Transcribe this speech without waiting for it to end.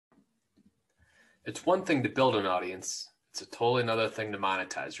It's one thing to build an audience. It's a totally another thing to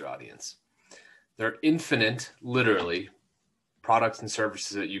monetize your audience. There are infinite, literally, products and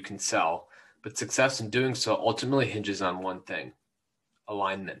services that you can sell, but success in doing so ultimately hinges on one thing: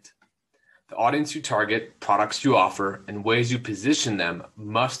 alignment. The audience you target, products you offer, and ways you position them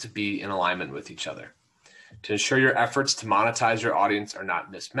must be in alignment with each other. To ensure your efforts to monetize your audience are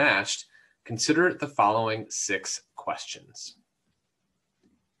not mismatched, consider the following 6 questions.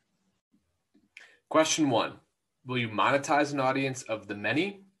 Question 1, will you monetize an audience of the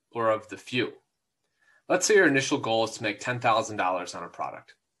many or of the few? Let's say your initial goal is to make $10,000 on a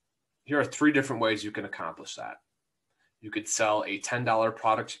product. Here are 3 different ways you can accomplish that. You could sell a $10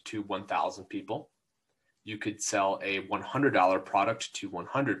 product to 1,000 people. You could sell a $100 product to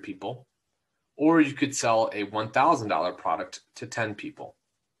 100 people. Or you could sell a $1,000 product to 10 people.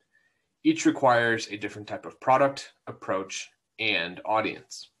 Each requires a different type of product, approach, and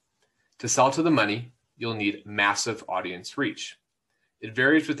audience. To sell to the money, you'll need massive audience reach. It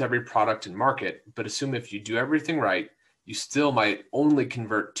varies with every product and market, but assume if you do everything right, you still might only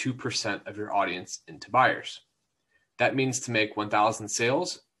convert 2% of your audience into buyers. That means to make 1,000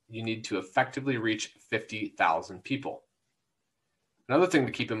 sales, you need to effectively reach 50,000 people. Another thing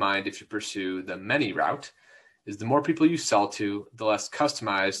to keep in mind if you pursue the many route is the more people you sell to, the less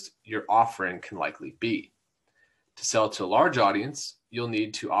customized your offering can likely be. To sell to a large audience, you'll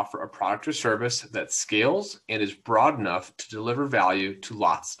need to offer a product or service that scales and is broad enough to deliver value to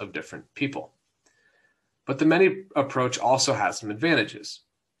lots of different people. But the many approach also has some advantages.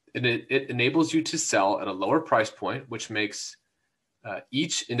 It enables you to sell at a lower price point, which makes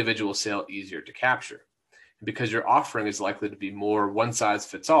each individual sale easier to capture. And because your offering is likely to be more one size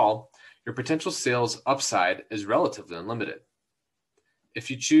fits all, your potential sales upside is relatively unlimited. If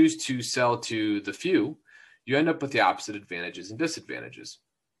you choose to sell to the few, you end up with the opposite advantages and disadvantages.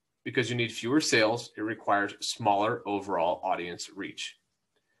 Because you need fewer sales, it requires smaller overall audience reach.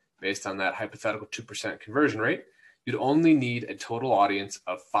 Based on that hypothetical 2% conversion rate, you'd only need a total audience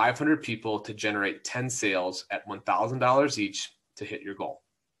of 500 people to generate 10 sales at $1,000 each to hit your goal.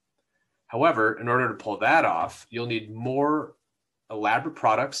 However, in order to pull that off, you'll need more elaborate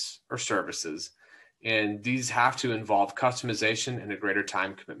products or services, and these have to involve customization and a greater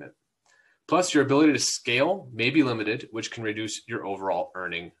time commitment. Plus, your ability to scale may be limited, which can reduce your overall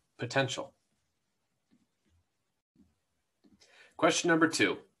earning potential. Question number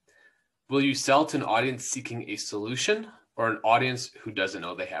 2. Will you sell to an audience seeking a solution or an audience who doesn't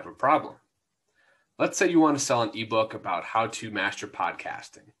know they have a problem? Let's say you want to sell an ebook about how to master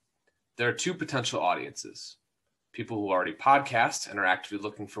podcasting. There are 2 potential audiences: people who already podcast and are actively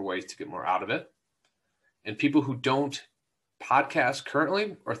looking for ways to get more out of it, and people who don't podcast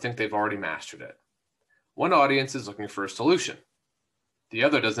currently or think they've already mastered it. One audience is looking for a solution. The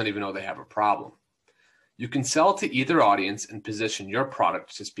other doesn't even know they have a problem. You can sell to either audience and position your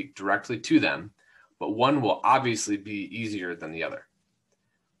product to speak directly to them, but one will obviously be easier than the other.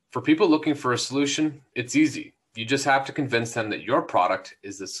 For people looking for a solution, it's easy. You just have to convince them that your product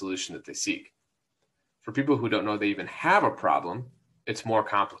is the solution that they seek. For people who don't know they even have a problem, it's more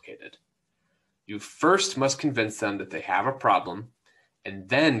complicated. You first must convince them that they have a problem, and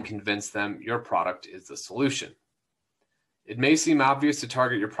then convince them your product is the solution. It may seem obvious to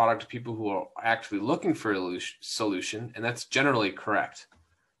target your product to people who are actually looking for a solution, and that's generally correct.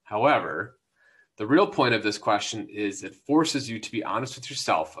 However, the real point of this question is it forces you to be honest with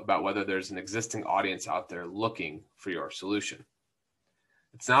yourself about whether there's an existing audience out there looking for your solution.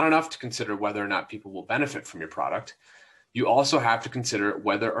 It's not enough to consider whether or not people will benefit from your product. You also have to consider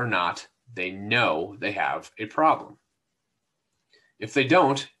whether or not they know they have a problem. If they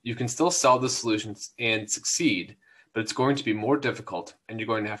don't, you can still sell the solutions and succeed, but it's going to be more difficult, and you're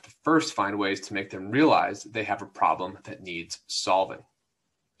going to have to first find ways to make them realize they have a problem that needs solving.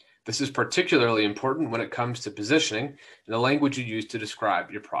 This is particularly important when it comes to positioning and the language you use to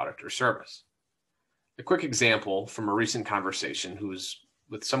describe your product or service. A quick example from a recent conversation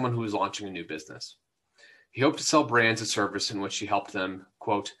with someone who was launching a new business. He hoped to sell brands a service in which he helped them,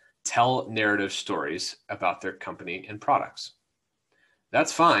 quote, tell narrative stories about their company and products.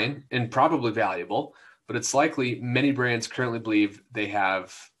 That's fine and probably valuable, but it's unlikely many brands currently believe they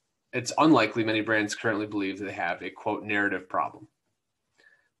have a quote narrative problem.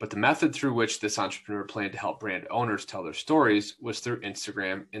 But the method through which this entrepreneur planned to help brand owners tell their stories was through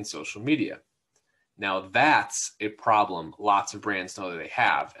Instagram and social media. Now that's a problem lots of brands know that they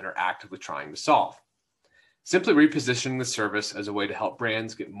have and are actively trying to solve. Simply repositioning the service as a way to help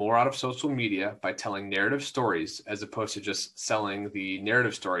brands get more out of social media by telling narrative stories as opposed to just selling the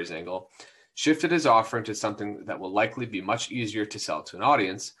narrative stories angle shifted his offering to something that will likely be much easier to sell to an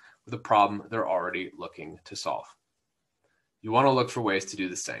audience the problem they're already looking to solve. You want to look for ways to do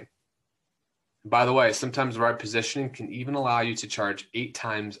the same. And by the way, sometimes the right positioning can even allow you to charge 8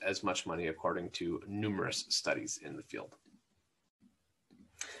 times as much money, according to numerous studies in the field.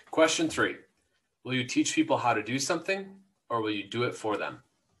 Question 3, will you teach people how to do something, or will you do it for them?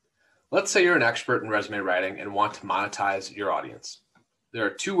 Let's say you're an expert in resume writing and want to monetize your audience. There are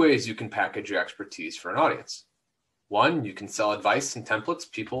 2 ways you can package your expertise for an audience. 1, you can sell advice and templates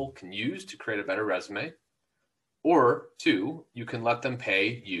people can use to create a better resume. Or 2, you can let them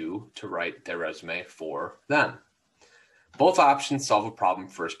pay you to write their resume for them. Both options solve a problem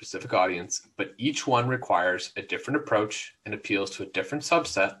for a specific audience, but each one requires a different approach and appeals to a different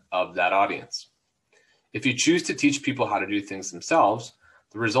subset of that audience. If you choose to teach people how to do things themselves,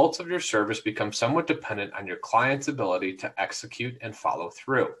 the results of your service become somewhat dependent on your client's ability to execute and follow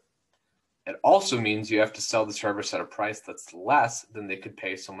through. It also means you have to sell the service at a price that's less than they could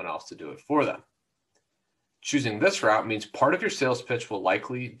pay someone else to do it for them. Choosing this route means part of your sales pitch will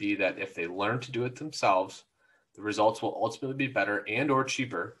likely be that if they learn to do it themselves, the results will ultimately be better and or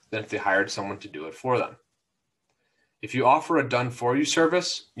cheaper than if they hired someone to do it for them. If you offer a done-for-you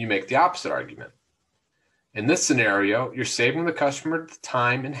service, you make the opposite argument. In this scenario, you're saving the customer the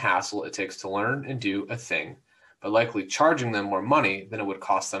time and hassle it takes to learn and do a thing, but likely charging them more money than it would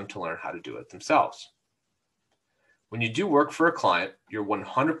cost them to learn how to do it themselves. When you do work for a client, you're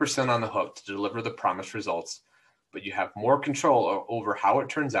 100% on the hook to deliver the promised results, but you have more control over how it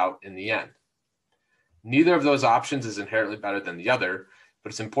turns out in the end. Neither of those options is inherently better than the other,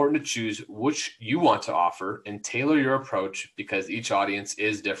 but it's important to choose which you want to offer and tailor your approach because each audience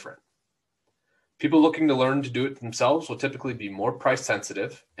is different. People looking to learn to do it themselves will typically be more price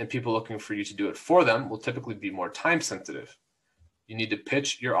sensitive, and people looking for you to do it for them will typically be more time sensitive. You need to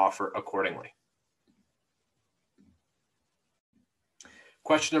pitch your offer accordingly.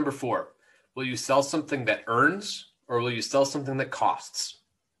 Question number 4, will you sell something that earns or will you sell something that costs?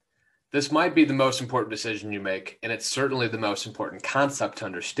 This might be the most important decision you make, and it's certainly the most important concept to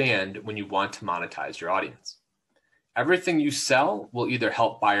understand when you want to monetize your audience. Everything you sell will either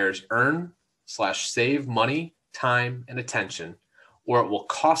help buyers earn/save money, time, and attention, or it will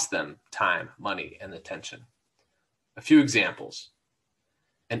cost them time, money, and attention. A few examples.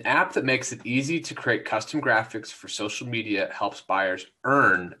 An app that makes it easy to create custom graphics for social media helps buyers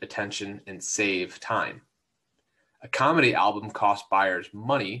earn attention and save time. A comedy album costs buyers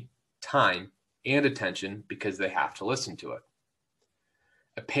money, time, and attention because they have to listen to it.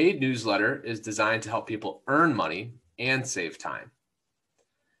 A paid newsletter is designed to help people earn money and save time.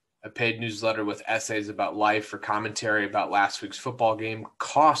 A paid newsletter with essays about life or commentary about last week's football game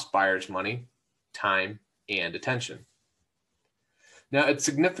costs buyers money, time, and attention. Now, it's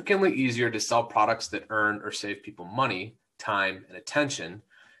significantly easier to sell products that earn or save people money, time, and attention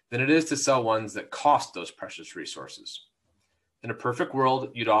than it is to sell ones that cost those precious resources. In a perfect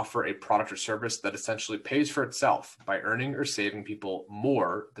world, you'd offer a product or service that essentially pays for itself by earning or saving people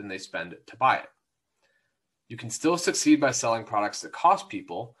more than they spend to buy it. You can still succeed by selling products that cost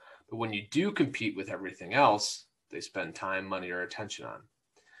people, but when you do compete with everything else, they spend time, money, or attention on.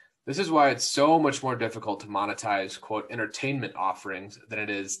 This is why it's so much more difficult to monetize, quote, entertainment offerings than it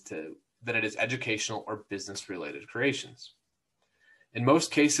is educational or business-related creations. In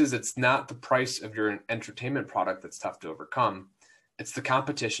most cases, it's not the price of your entertainment product that's tough to overcome. It's the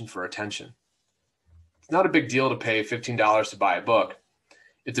competition for attention. It's not a big deal to pay $15 to buy a book.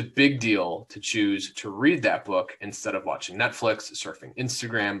 It's a big deal to choose to read that book instead of watching Netflix, surfing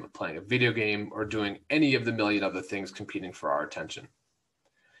Instagram, playing a video game, or doing any of the million other things competing for our attention.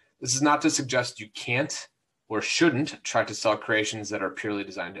 This is not to suggest you can't or shouldn't try to sell creations that are purely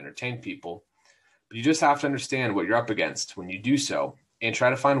designed to entertain people, but you just have to understand what you're up against when you do so and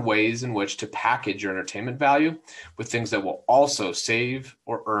try to find ways in which to package your entertainment value with things that will also save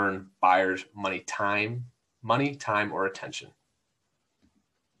or earn buyers money, time, or attention.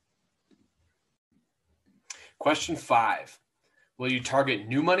 Question 5, will you target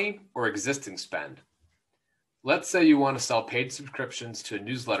new money or existing spend? Let's say you want to sell paid subscriptions to a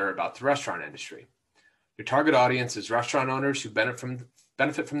newsletter about the restaurant industry. Your target audience is restaurant owners who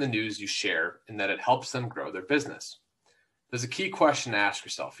benefit from the news you share and that it helps them grow their business. There's a key question to ask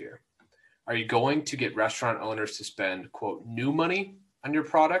yourself here. Are you going to get restaurant owners to spend, quote, new money on your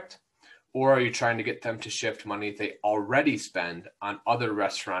product? Or are you trying to get them to shift money they already spend on other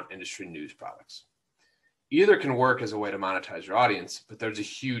restaurant industry news products? Either can work as a way to monetize your audience, but there's a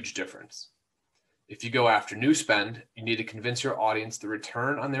huge difference. If you go after new spend, you need to convince your audience the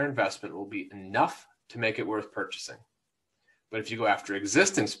return on their investment will be enough to make it worth purchasing. But if you go after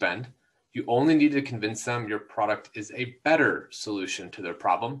existing spend, you only need to convince them your product is a better solution to their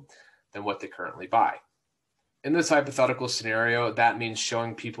problem than what they currently buy. In this hypothetical scenario, that means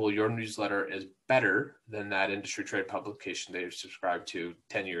showing people your newsletter is better than that industry trade publication they subscribed to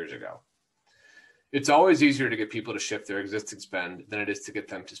 10 years ago. It's always easier to get people to shift their existing spend than it is to get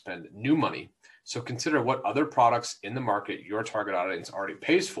them to spend new money. So consider what other products in the market your target audience already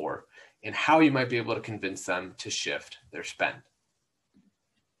pays for and how you might be able to convince them to shift their spend.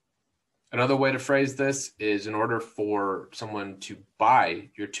 Another way to phrase this is, in order for someone to buy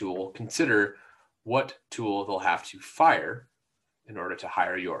your tool, consider what tool they'll have to fire in order to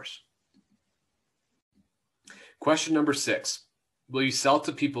hire yours. Question number 6, will you sell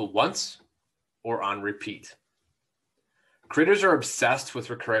to people once or on repeat? Creators are obsessed with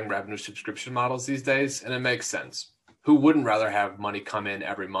recurring revenue subscription models these days, and it makes sense. Who wouldn't rather have money come in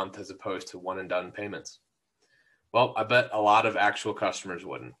every month as opposed to one and done payments? Well, I bet a lot of actual customers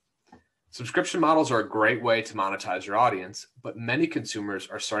wouldn't. Subscription models are a great way to monetize your audience, but many consumers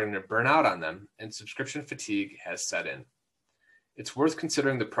are starting to burn out on them, and subscription fatigue has set in. It's worth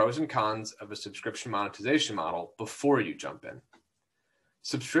considering the pros and cons of a subscription monetization model before you jump in.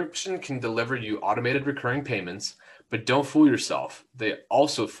 Subscription can deliver you automated recurring payments, but don't fool yourself. They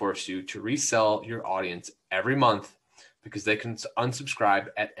also force you to resell your audience every month because they can unsubscribe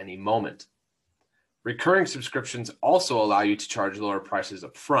at any moment. Recurring subscriptions also allow you to charge lower prices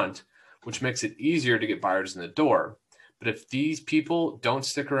up front, which makes it easier to get buyers in the door. But if these people don't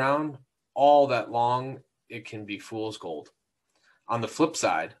stick around all that long, it can be fool's gold. On the flip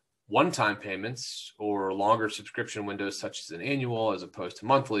side, one-time payments or longer subscription windows, such as an annual as opposed to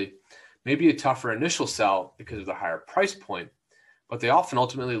monthly, may be a tougher initial sell because of the higher price point, but they often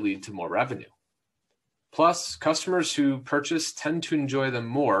ultimately lead to more revenue. Plus, customers who purchase tend to enjoy them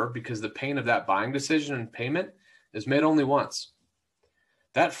more because the pain of that buying decision and payment is made only once.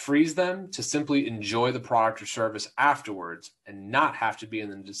 That frees them to simply enjoy the product or service afterwards and not have to be in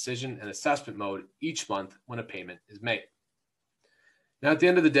the decision and assessment mode each month when a payment is made. Now, at the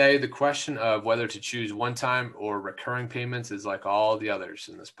end of the day, the question of whether to choose one-time or recurring payments is like all the others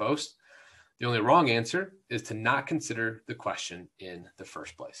in this post. The only wrong answer is to not consider the question in the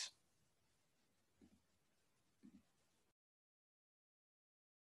first place.